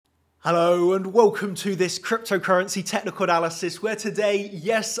Hello and welcome to this cryptocurrency technical analysis where today,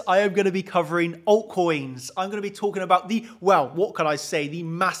 yes, I am going to be covering altcoins. I'm going to be talking about the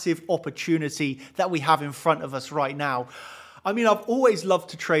massive opportunity that we have in front of us right now. I mean, I've always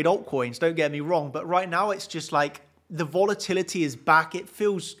loved to trade altcoins, don't get me wrong, but right now it's just like the volatility is back. It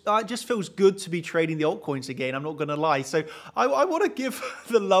just feels good to be trading the altcoins again. I'm not going to lie. So I want to give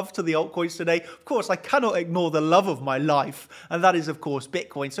the love to the altcoins today. Of course, I cannot ignore the love of my life, and that is, of course,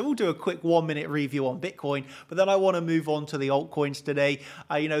 Bitcoin. So we'll do a quick 1-minute review on Bitcoin, but then I want to move on to the altcoins today.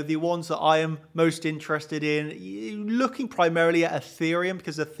 The ones that I am most interested in, looking primarily at Ethereum,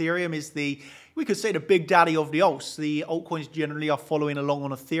 because Ethereum is we could say the big daddy of the alts. The altcoins generally are following along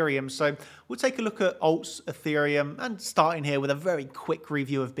on Ethereum. So we'll take a look at alts, Ethereum, and starting here with a very quick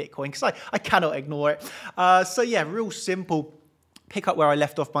review of Bitcoin because I cannot ignore it. So yeah, real simple. Pick up where I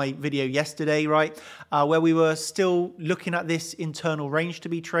left off my video yesterday, right? Where we were still looking at this internal range to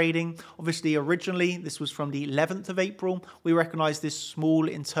be trading. Obviously, originally, this was from the 11th of April. We recognized this small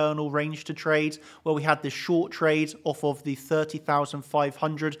internal range to trade where we had this short trade off of the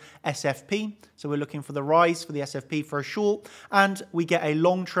 30,500 SFP. So we're looking for the rise for the SFP for a short, and we get a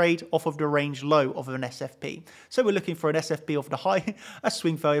long trade off of the range low of an SFP. So we're looking for an SFP off the high, a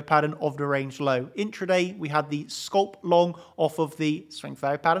swing failure pattern of the range low. Intraday, we had the scalp long off of the swing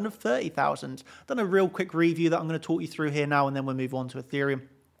failure pattern of 30,000. Done a real quick review that I'm going to talk you through here now, and then we'll move on to Ethereum.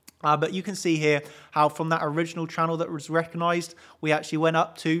 But you can see here how from that original channel that was recognized, we actually went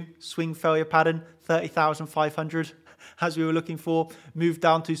up to swing failure pattern 30,500 as we were looking for, moved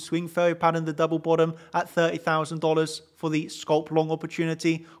down to swing failure pattern, the double bottom at $30,000 for the scalp long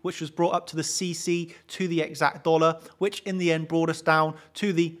opportunity, which was brought up to the CC to the exact dollar, which in the end brought us down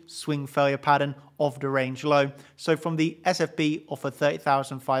to the swing failure pattern of the range low. So from the SFP offered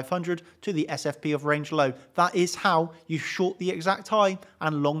 30,500 to the SFP of range low. That is how you short the exact high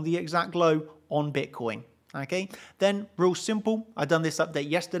and long the exact low on Bitcoin. Okay, then real simple. I done this update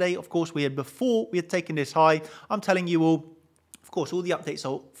yesterday. Of course, we had taken this high. I'm telling you all, of course, all the updates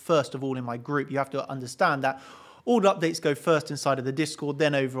are first of all in my group. You have to understand that all the updates go first inside of the Discord,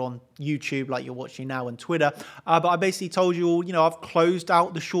 then over on YouTube like you're watching now and Twitter. But I basically told you all, I've closed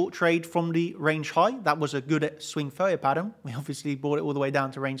out the short trade from the range high. That was a good swing failure pattern. We obviously brought it all the way down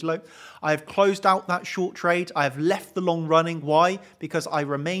to range low. I have closed out that short trade. I have left the long running. Why? Because I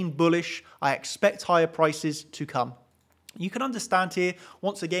remain bullish. I expect higher prices to come. You can understand here,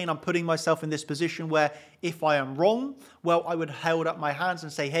 once again, I'm putting myself in this position where if I am wrong, well, I would hold up my hands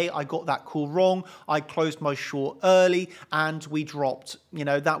and say, hey, I got that call wrong. I closed my short early and we dropped.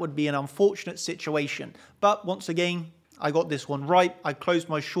 That would be an unfortunate situation. But once again, I got this one right. I closed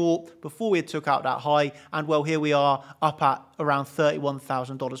my short before we took out that high. And well, here we are up at around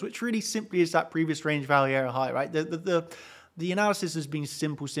 $31,000, which really simply is that previous range value area high, right? The analysis has been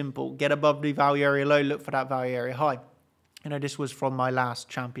simple. Get above the value area low, look for that value area high. This was from my last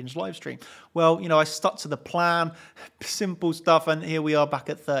Champions live stream. Well, I stuck to the plan, simple stuff, and here we are back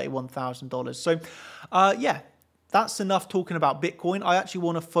at $31,000. So, yeah, that's enough talking about Bitcoin. I actually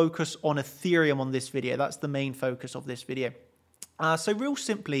want to focus on Ethereum on this video. That's the main focus of this video. So real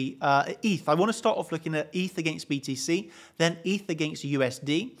simply, ETH. I want to start off looking at ETH against BTC, then ETH against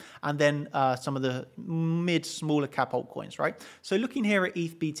USD, and then some of the smaller cap altcoins, right? So looking here at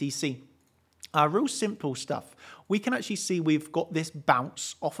ETH BTC. Real simple stuff. We can actually see we've got this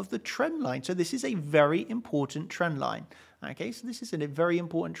bounce off of the trend line. So this is a very important trend line. Okay, so this is a very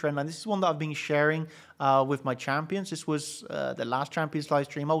important trend line. This is one that I've been sharing with my champions. This was the last Champions live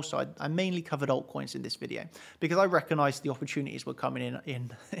stream also. I mainly covered altcoins in this video because I recognized the opportunities were coming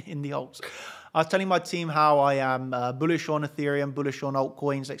in the alts. I was telling my team how I am bullish on Ethereum, bullish on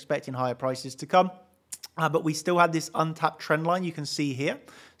altcoins, expecting higher prices to come. But we still had this untapped trend line you can see here.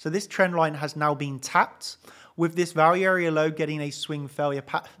 So this trend line has now been tapped with this value area low getting a swing failure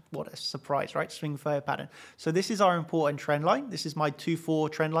pattern. What a surprise, right? Swing failure pattern. So this is our important trend line. This is my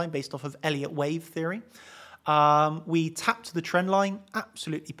 2-4 trend line based off of Elliott wave theory. We tapped the trend line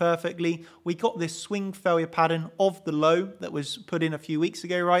absolutely perfectly. We got this swing failure pattern of the low that was put in a few weeks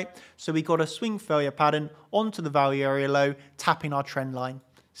ago, right? So we got a swing failure pattern onto the value area low, tapping our trend line.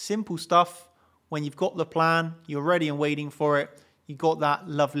 Simple stuff. When you've got the plan, you're ready and waiting for it, you got that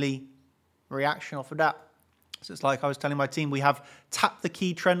lovely reaction off of that. So it's like I was telling my team, we have tapped the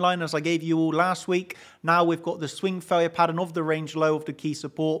key trend line as I gave you all last week. Now we've got the swing failure pattern of the range low of the key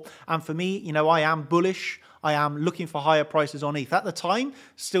support. And for me, I am bullish. I am looking for higher prices on ETH. At the time,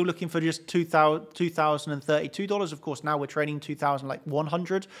 still looking for just $2,032. Of course, now we're trading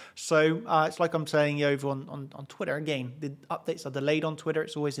 2,100. So it's like I'm saying you over on Twitter. Again, the updates are delayed on Twitter.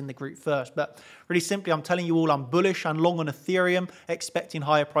 It's always in the group first. But really simply, I'm telling you all I'm bullish and long on Ethereum, expecting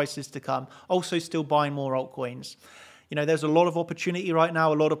higher prices to come. Also still buying more altcoins. You know, there's a lot of opportunity right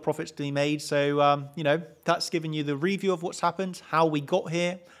now, a lot of profits to be made. So, you know, that's giving you the review of what's happened, how we got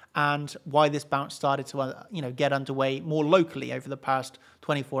here, and why this bounce started to, you know, get underway more locally over the past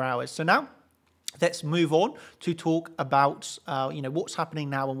 24 hours. So now let's move on to talk about, you know, what's happening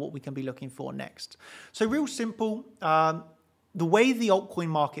now and what we can be looking for next. So real simple, the way the altcoin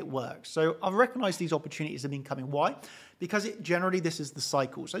market works. So I've recognized these opportunities have been coming. Why? Because generally this is the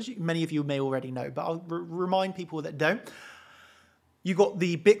cycles, as many of you may already know, but I'll remind people that don't. You got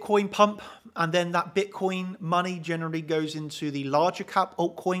the Bitcoin pump, and then that Bitcoin money generally goes into the larger cap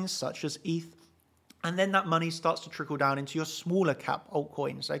altcoins such as ETH, and then that money starts to trickle down into your smaller cap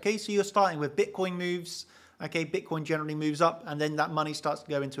altcoins. Okay, so you're starting with Bitcoin moves. Okay, Bitcoin generally moves up, and then that money starts to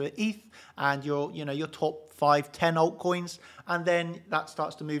go into an ETH and your top 5, 10 altcoins, and then that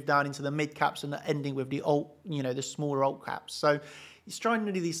starts to move down into the mid caps and ending with the the smaller alt caps. So it's trying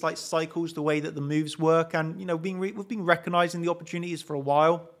to do these like cycles, the way that the moves work, and we've been recognizing the opportunities for a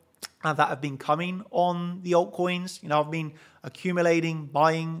while that have been coming on the altcoins. I've been accumulating,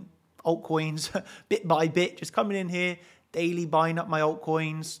 buying altcoins bit by bit, just coming in here daily, buying up my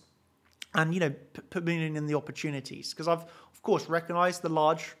altcoins. And, putting in the opportunities, because I've, of course, recognized the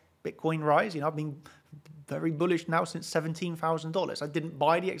large Bitcoin rise. I've been very bullish now since $17,000. I didn't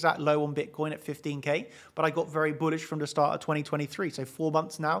buy the exact low on Bitcoin at 15K, but I got very bullish from the start of 2023. So 4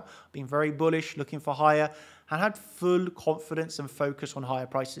 months now, been very bullish, looking for higher, and had full confidence and focus on higher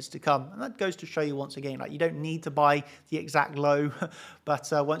prices to come. And that goes to show you once again, like, you don't need to buy the exact low,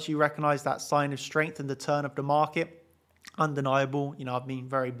 but once you recognize that sign of strength and the turn of the market, undeniable. I've been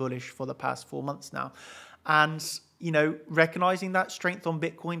very bullish for the past 4 months now, and recognizing that strength on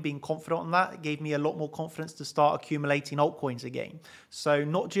Bitcoin, being confident on that, it gave me a lot more confidence to start accumulating altcoins again. So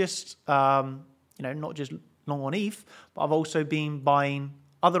not just not just long on ETH, but I've also been buying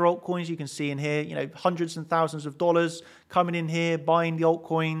other altcoins. You can see in here, hundreds and thousands of dollars coming in here, buying the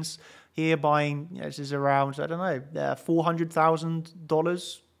altcoins here, buying, this is around, I don't know,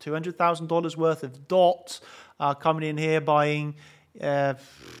 $400,000, $200,000 worth of DOT. Coming in here, buying,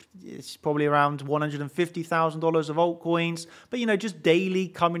 it's probably around $150,000 of altcoins. But, just daily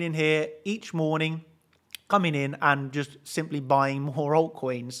coming in here each morning, coming in and just simply buying more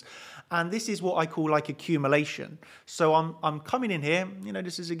altcoins. And this is what I call like accumulation. So I'm coming in here,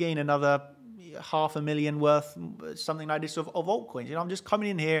 this is again another $500,000 worth, something like this of altcoins. I'm just coming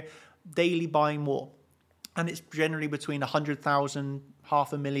in here daily buying more. And it's generally between 100,000,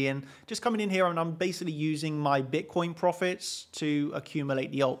 $500,000, just coming in here, and I'm basically using my Bitcoin profits to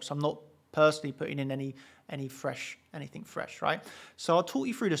accumulate the alts. I'm not personally putting in anything fresh, right? So I'll talk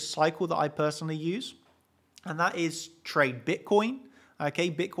you through the cycle that I personally use, and that is trade Bitcoin.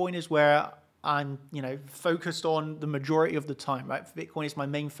 Okay, Bitcoin is where I'm, focused on the majority of the time, right? Bitcoin is my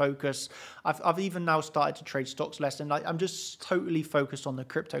main focus. I've even now started to trade stocks less, and I'm just totally focused on the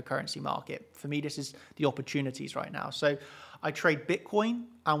cryptocurrency market. For me, this is the opportunities right now. So I trade Bitcoin,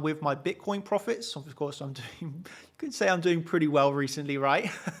 and with my Bitcoin profits, of course, you could say I'm doing pretty well recently,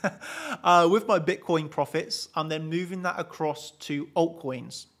 right? With my Bitcoin profits, I'm then moving that across to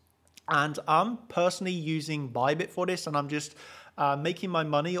altcoins. And I'm personally using Bybit for this, and I'm just making my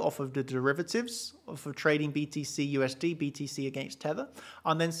money off of the derivatives for trading BTC USD, BTC against Tether,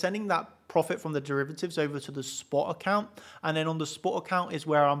 and then sending that profit from the derivatives over to the spot account. And then on the spot account is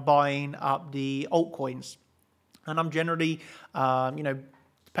where I'm buying up the altcoins. And I'm generally,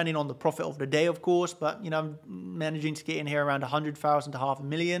 depending on the profit of the day, of course, but, I'm managing to get in here around 100,000 to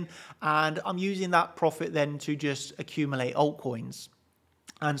 $500,000. And I'm using that profit then to just accumulate altcoins.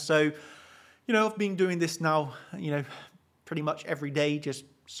 And so, I've been doing this now, pretty much every day, just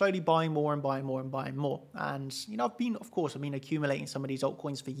slowly buying more and buying more and buying more. And, I've been accumulating some of these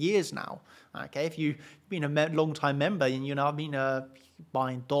altcoins for years now. Okay, if you've been a long-time member, and, I've been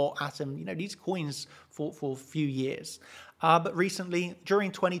buying DOT, Atom, these coins for a few years. But recently,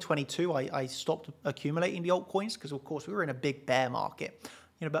 during 2022, I stopped accumulating the altcoins because, of course, we were in a big bear market.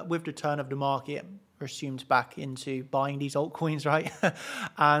 But with the turn of the market, we're assumed back into buying these altcoins, right?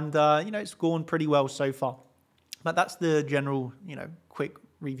 And, it's gone pretty well so far. But that's the general, quick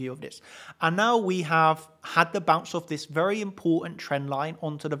review of this. And now we have had the bounce of this very important trend line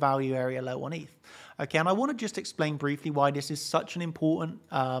onto the value area low on ETH. Okay, and I want to just explain briefly why this is such an important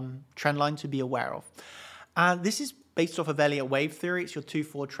trend line to be aware of. And this is based off of Elliott wave theory, it's your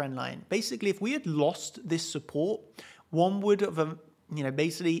 2-4 trend line. Basically, if we had lost this support, one would have,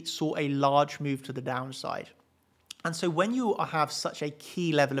 basically saw a large move to the downside. And so when you have such a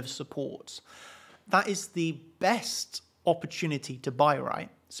key level of support, that is the best opportunity to buy, right?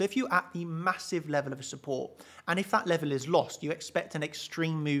 So if you're at the massive level of support, and if that level is lost, you expect an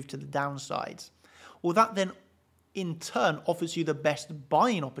extreme move to the downside. Well, that then in turn offers you the best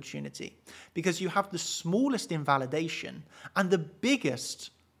buying opportunity because you have the smallest invalidation and the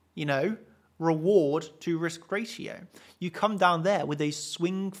biggest, reward to risk ratio. You come down there with a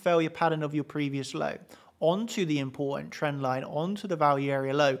swing failure pattern of your previous low onto the important trend line, onto the value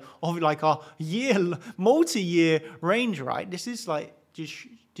area low of like our multi-year range, right? This is like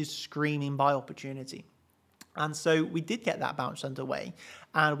just screaming buy opportunity. And so we did get that bounce underway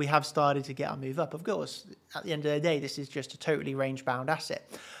and we have started to get our move up. Of course, at the end of the day, this is just a totally range bound asset.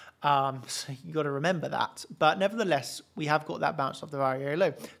 So you got to remember that. But nevertheless, we have got that bounce off the value area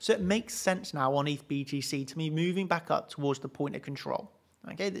low. So it makes sense now on ETH BTC to me moving back up towards the point of control.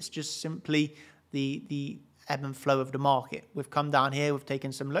 Okay, that's just simply the ebb and flow of the market. We've come down here, we've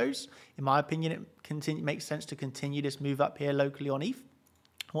taken some lows. In my opinion, it makes sense to continue this move up here locally on ETH.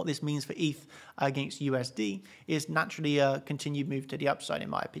 What this means for ETH against USD is naturally a continued move to the upside, in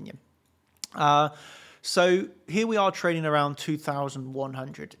my opinion. So here we are trading around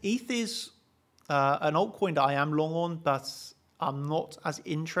 2,100. ETH is an altcoin that I am long on, but I'm not as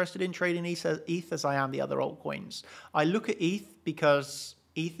interested in trading ETH as I am the other altcoins. I look at ETH because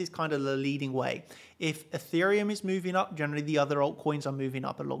ETH is kind of the leading way. If Ethereum is moving up, generally the other altcoins are moving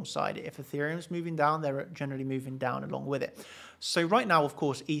up alongside it. If Ethereum is moving down, they're generally moving down along with it. So right now, of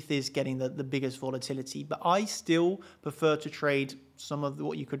course, ETH is getting the biggest volatility, but I still prefer to trade some of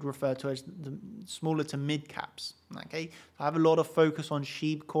what you could refer to as the smaller to mid caps. Okay, I have a lot of focus on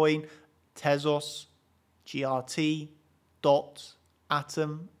SHIB coin, Tezos, GRT, DOT,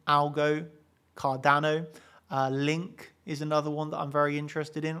 Atom, Algo, Cardano, Link is another one that I'm very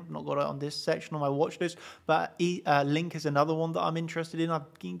interested in. I've not got it on this section on my watch list, but Link is another one that I'm interested in. I've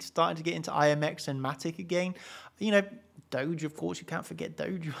started to get into IMX and Matic again. Doge, of course, you can't forget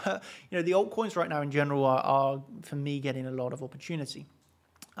Doge. The altcoins right now in general are for me, getting a lot of opportunity.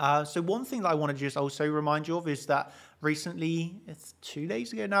 So one thing that I want to just also remind you of is that recently, it's 2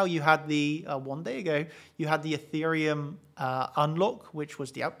 days ago now, you had 1 day ago, you had the Ethereum unlock, which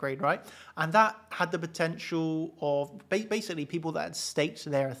was the upgrade, right? And that had the potential of basically people that had staked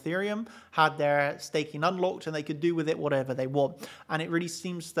their Ethereum, had their staking unlocked, and they could do with it whatever they want. And it really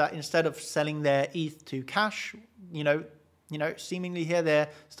seems that instead of selling their ETH to cash, seemingly here they're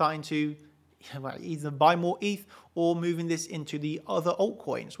starting to either buy more ETH or moving this into the other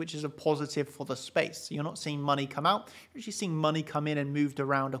altcoins, which is a positive for the space. So you're not seeing money come out, you're actually seeing money come in and moved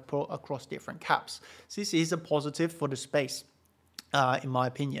around across different caps. So this is a positive for the space, in my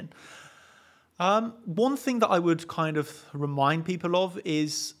opinion. One thing that I would kind of remind people of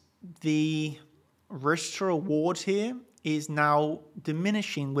is the risk to reward here is now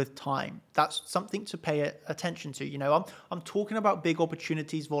diminishing with time. That's something to pay attention to. I'm talking about big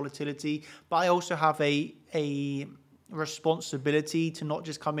opportunities, volatility, but I also have a responsibility to not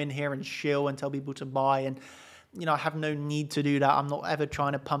just come in here and shill and tell people to buy. And, I have no need to do that. I'm not ever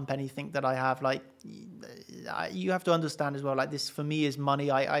trying to pump anything that I have. Like, you have to understand as well, like this for me is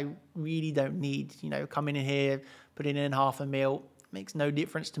money I really don't need, coming in here, putting in $500,000. Makes no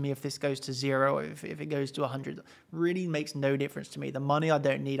difference to me if this goes to 0 or if it goes to 100. Really makes no difference to me. The money I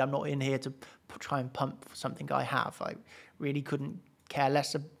don't need. I'm not in here to try and pump something I have. I really couldn't care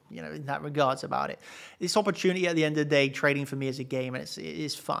less, in that regards about it. This opportunity at the end of the day, trading for me is a game and it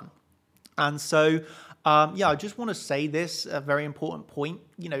is fun. And so, I just want to say this, a very important point.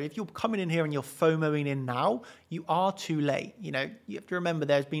 If you're coming in here and you're FOMOing in now, you are too late. You have to remember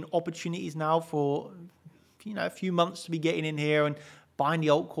there's been opportunities now for a few months to be getting in here and buying the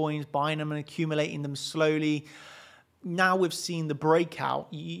altcoins, buying them and accumulating them slowly. Now we've seen the breakout,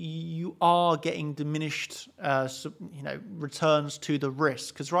 you are getting diminished, returns to the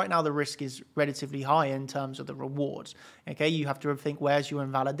risk, because right now the risk is relatively high in terms of the rewards. Okay, you have to think, where's your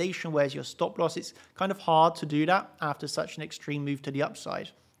invalidation, where's your stop loss? It's kind of hard to do that after such an extreme move to the upside.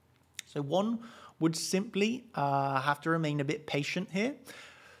 So one would simply have to remain a bit patient here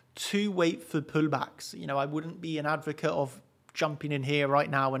to wait for pullbacks. I wouldn't be an advocate of jumping in here right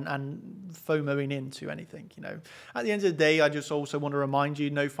now and FOMOing into anything. At the end of the day, I just also want to remind you,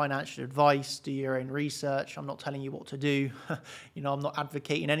 no financial advice, do your own research. I'm not telling you what to do. I'm not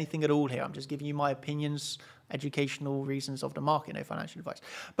advocating anything at all here. I'm just giving you my opinions, educational reasons of the market, no financial advice.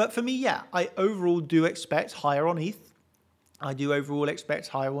 But for me, I overall do expect higher on ETH. I do overall expect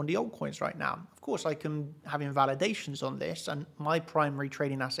higher on the altcoins right now. Of course, I can have invalidations on this, and my primary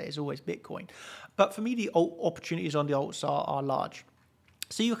trading asset is always Bitcoin. But for me, the opportunities on the alts are large.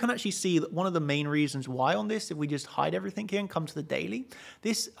 So you can actually see that one of the main reasons why on this, if we just hide everything here and come to the daily,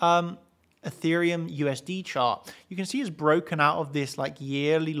 this Ethereum USD chart, you can see is broken out of this like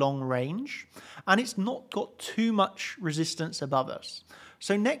yearly long range, and it's not got too much resistance above us.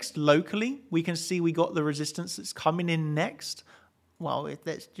 So next locally, we can see we got the resistance that's coming in next. Well,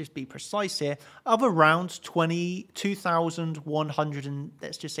 let's just be precise here, of around 2,100 and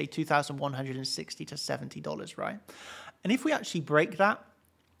let's just say $2,160 to $70, right? And if we actually break that,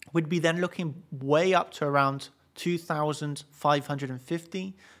 we'd be then looking way up to around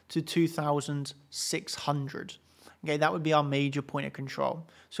 2,550 to 2,600. Okay, that would be our major point of control.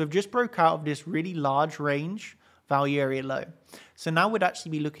 So we've just broke out of this really large range value area low. So now we'd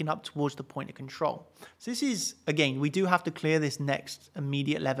actually be looking up towards the point of control. So this is, again, we do have to clear this next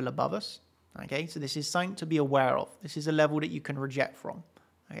immediate level above us. Okay, so this is something to be aware of. This is a level that you can reject from.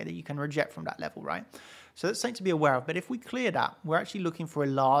 Okay, that you can reject from that level, right? So that's something to be aware of. But if we clear that, we're actually looking for a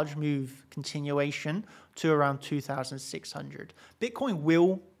large move continuation to around 2,600. Bitcoin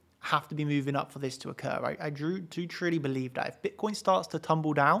will have to be moving up for this to occur, right? I do truly believe that. If Bitcoin starts to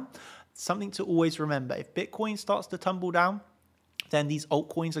tumble down, something to always remember, if Bitcoin starts to tumble down, then these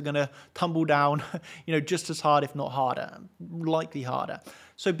altcoins are going to tumble down, just as hard, if not harder, likely harder.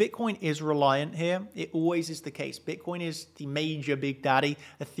 So Bitcoin is reliant here. It always is the case. Bitcoin is the major big daddy.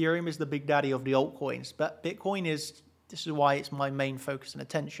 Ethereum is the big daddy of the altcoins. But Bitcoin this is why it's my main focus and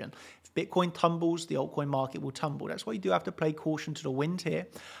attention. If Bitcoin tumbles, the altcoin market will tumble. That's why you do have to play caution to the wind here.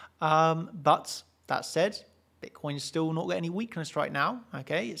 But that said, Bitcoin is still not got any weakness right now.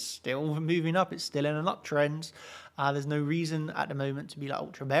 Okay, it's still moving up. It's still in an uptrend. There's no reason at the moment to be like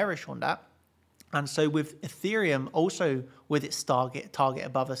ultra bearish on that. And so with Ethereum also with its target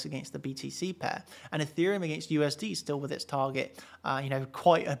above us against the BTC pair, and Ethereum against USD still with its target,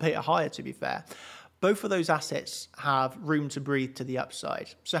 quite a bit higher to be fair. Both of those assets have room to breathe to the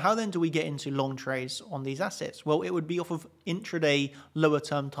upside. So how then do we get into long trades on these assets? Well, it would be off of intraday lower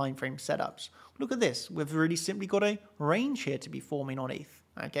term time frame setups. Look at this. We've really simply got a range here to be forming on ETH.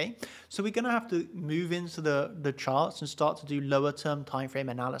 Okay, so we're going to have to move into the charts and start to do lower term time frame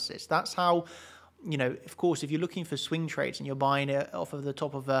analysis. That's how, of course, if you're looking for swing trades and you're buying it off of the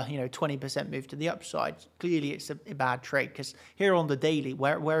top of a 20% move to the upside, clearly it's a bad trade, because here on the daily,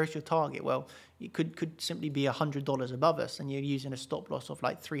 where is your target? Well, it could simply be $100 above us, and you're using a stop loss of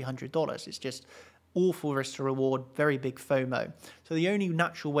like $300. It's just awful risk to reward, very big FOMO. So the only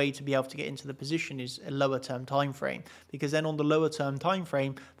natural way to be able to get into the position is a lower term time frame, because then on the lower term time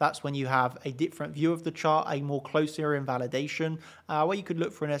frame, that's when you have a different view of the chart, a more closer invalidation, where you could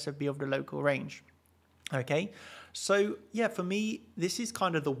look for an SFB of the local range. Okay, so yeah, for me, this is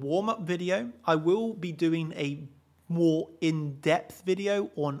kind of the warm-up video. I will be doing a more in-depth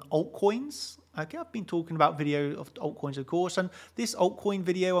video on altcoins. Okay, I've been talking about video of altcoins, of course, and this altcoin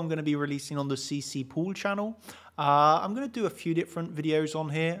video I'm going to be releasing on the CC Pool channel. I'm going to do a few different videos on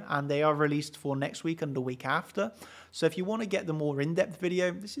here, and they are released for next week and the week after. So if you want to get the more in-depth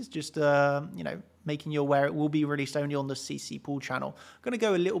video, this is just, making you aware it will be released only on the CC Pool channel. I'm going to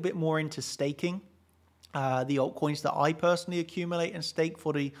go a little bit more into staking. The altcoins that I personally accumulate and stake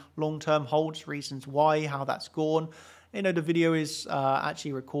for the long-term holds, reasons why, how that's gone. The video is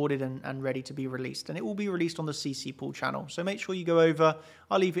actually recorded and ready to be released, and it will be released on the CC Pool channel. So make sure you go over.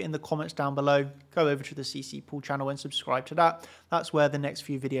 I'll leave it in the comments down below. Go over to the CC Pool channel and subscribe to that. That's where the next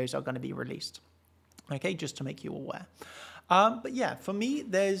few videos are going to be released. Okay, just to make you aware. But yeah, for me,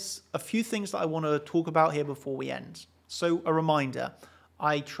 there's a few things that I want to talk about here before we end. So a reminder,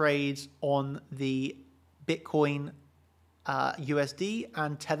 I trade on the Bitcoin, USD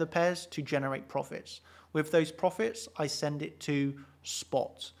and Tether pairs to generate profits. With those profits, I send it to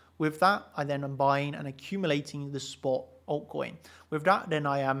spot. With that, I then am buying and accumulating the spot altcoin. With that, then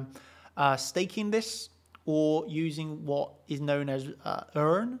I am staking this or using what is known as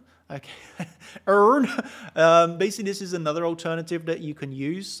earn. Okay, earn. Basically, this is another alternative that you can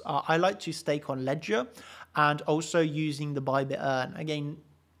use. I like to stake on Ledger and also using the Bybit earn. Again,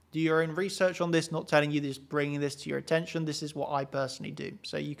 do your own research on this, not telling you this, bringing this to your attention. This is what I personally do.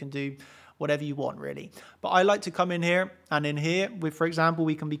 So you can do whatever you want, really. But I like to come in here, and in here, for example,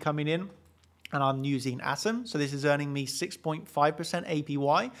 we can be coming in, and I'm using Atom. So this is earning me 6.5%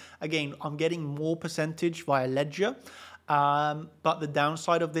 APY. Again, I'm getting more percentage via Ledger. But the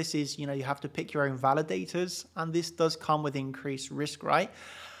downside of this is, you have to pick your own validators, and this does come with increased risk, right?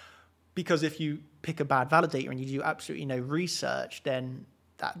 Because if you pick a bad validator and you do absolutely no research, then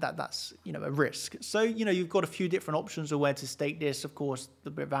that's a risk. So you've got a few different options of where to stake this. Of course, the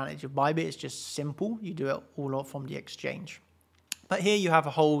advantage of Bybit is just simple. You do it all off from the exchange. But here you have a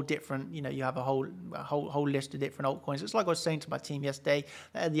whole different, you have a whole list of different altcoins. It's like I was saying to my team yesterday,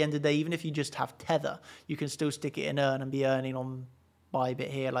 that at the end of the day, even if you just have Tether, you can still stick it in Earn and be earning on Bybit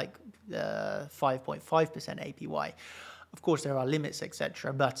here like 5.5% APY. Of course, there are limits,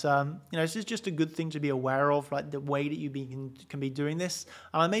 etc. But this is just a good thing to be aware of, like the way that you can be doing this.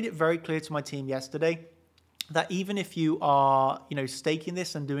 And I made it very clear to my team yesterday that even if you are, staking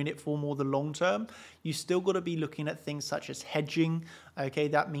this and doing it for more the long term, you still got to be looking at things such as hedging. Okay,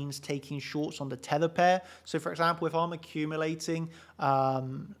 that means taking shorts on the Tether pair. So, for example, if I'm accumulating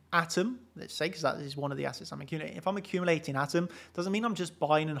Atom, let's say, because that is one of the assets I'm accumulating. If I'm accumulating Atom, doesn't mean I'm just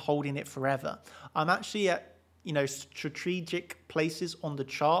buying and holding it forever. I'm actually at strategic places on the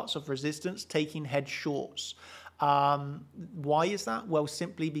charts of resistance, taking hedge shorts. Why is that? Well,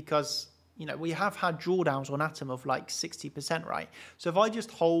 simply because we have had drawdowns on Atom of like 60%, right? So if I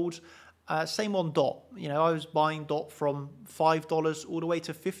just hold, same on DOT, I was buying DOT from $5 all the way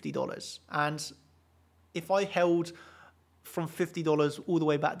to $50. And if I held from $50 all the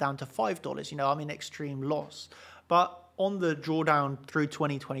way back down to $5, I'm in extreme loss. But on the drawdown through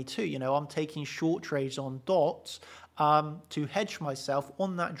 2022, I'm taking short trades on DOT to hedge myself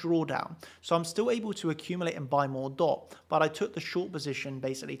on that drawdown. So I'm still able to accumulate and buy more DOT, but I took the short position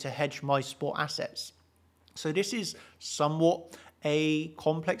basically to hedge my spot assets. So this is somewhat a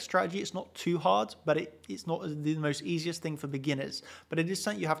complex strategy. It's not too hard, but it's not the most easiest thing for beginners. But it is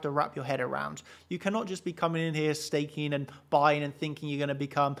something you have to wrap your head around. You cannot just be coming in here staking and buying and thinking you're going to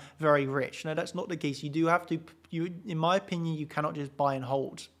become very rich. No, that's not the case. You do have to, in my opinion, you cannot just buy and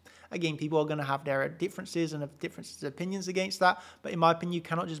hold. Again, people are going to have their differences and differences of opinions against that. But in my opinion, you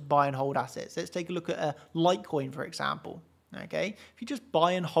cannot just buy and hold assets. Let's take a look at a litecoin, for example. Okay, if you just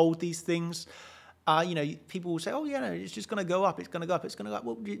buy and hold these things, people will say, oh, it's just going to go up. It's going to go up. It's going to go up.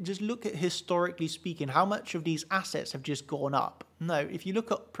 Well, just look at, historically speaking, how much of these assets have just gone up. No, if you look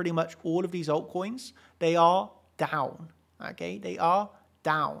at pretty much all of these altcoins, they are down. Okay, they are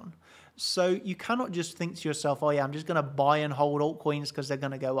down. So you cannot just think to yourself, oh yeah, I'm just going to buy and hold altcoins because they're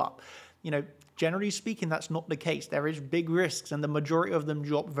going to go up. Generally speaking, that's not the case. There is big risks and the majority of them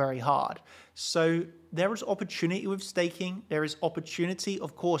drop very hard. So there is opportunity with staking. There is opportunity,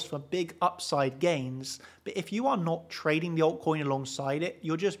 of course, for big upside gains. But if you are not trading the altcoin alongside it,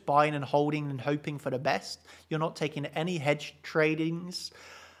 you're just buying and holding and hoping for the best, you're not taking any hedge tradings,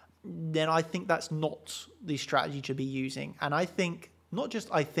 then I think that's not the strategy to be using. And I think, not just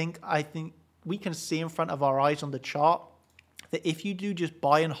I think we can see in front of our eyes on the chart that if you do just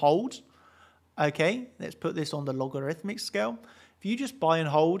buy and hold, okay, let's put this on the logarithmic scale. If you just buy and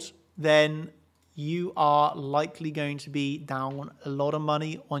hold, then you are likely going to be down a lot of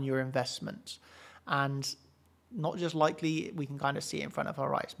money on your investment. And not just likely, we can kind of see it in front of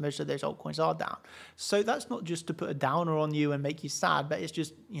our eyes. Most of those altcoins are down. So that's not just to put a downer on you and make you sad, but it's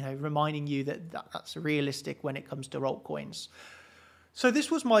just, reminding you that that's realistic when it comes to altcoins. So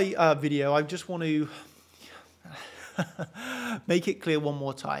this was my video. I just want to make it clear one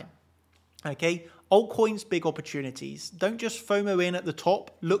more time. Okay, altcoins, big opportunities. Don't just FOMO in at the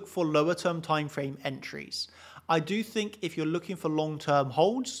top. Look for lower term time frame entries. I do think if you're looking for long-term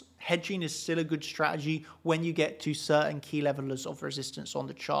holds, hedging is still a good strategy when you get to certain key levels of resistance on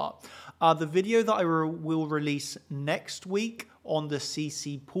the chart. The video that I will release next week on the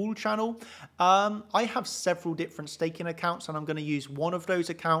CC Pool channel, I have several different staking accounts, and I'm going to use one of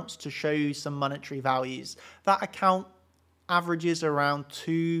those accounts to show you some monetary values. That account averages around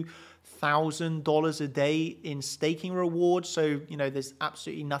 $2,000 a day in staking rewards. So, there's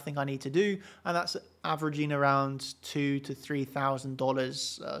absolutely nothing I need to do. And that's averaging around $2,000 to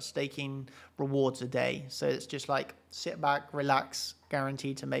 $3,000 staking rewards a day. So it's just like sit back, relax,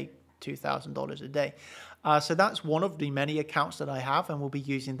 guaranteed to make $2,000 a day. So that's one of the many accounts that I have, and we'll be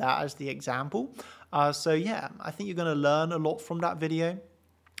using that as the example. So yeah, I think you're going to learn a lot from that video.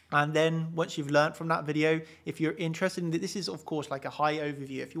 And then once you've learned from that video, if you're interested in this is of course like a high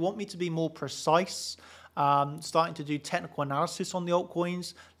overview. If you want me to be more precise, starting to do technical analysis on the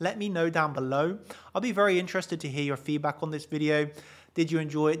altcoins, let me know down below. I'll be very interested to hear your feedback on this video. Did you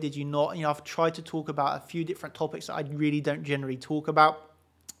enjoy it? Did you not? I've tried to talk about a few different topics that I really don't generally talk about.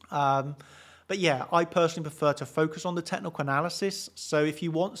 But yeah, I personally prefer to focus on the technical analysis. So if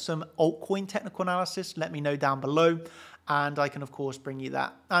you want some altcoin technical analysis, let me know down below. And I can, of course, bring you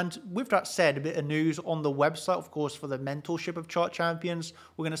that. And with that said, a bit of news on the website, of course, for the mentorship of chart champions.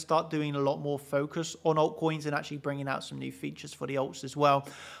 We're going to start doing a lot more focus on altcoins and actually bringing out some new features for the alts as well.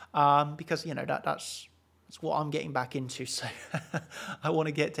 Because, that's That's what I'm getting back into. So I want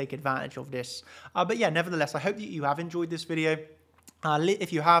to take advantage of this. But yeah, nevertheless, I hope that you have enjoyed this video.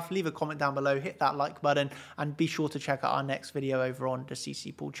 If you have, leave a comment down below, hit that like button, and be sure to check out our next video over on the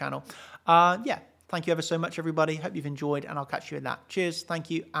CC Pool channel. Yeah, thank you ever so much, everybody. Hope you've enjoyed, and I'll catch you in that. Cheers, thank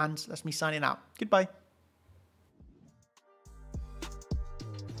you, and that's me signing out. Goodbye.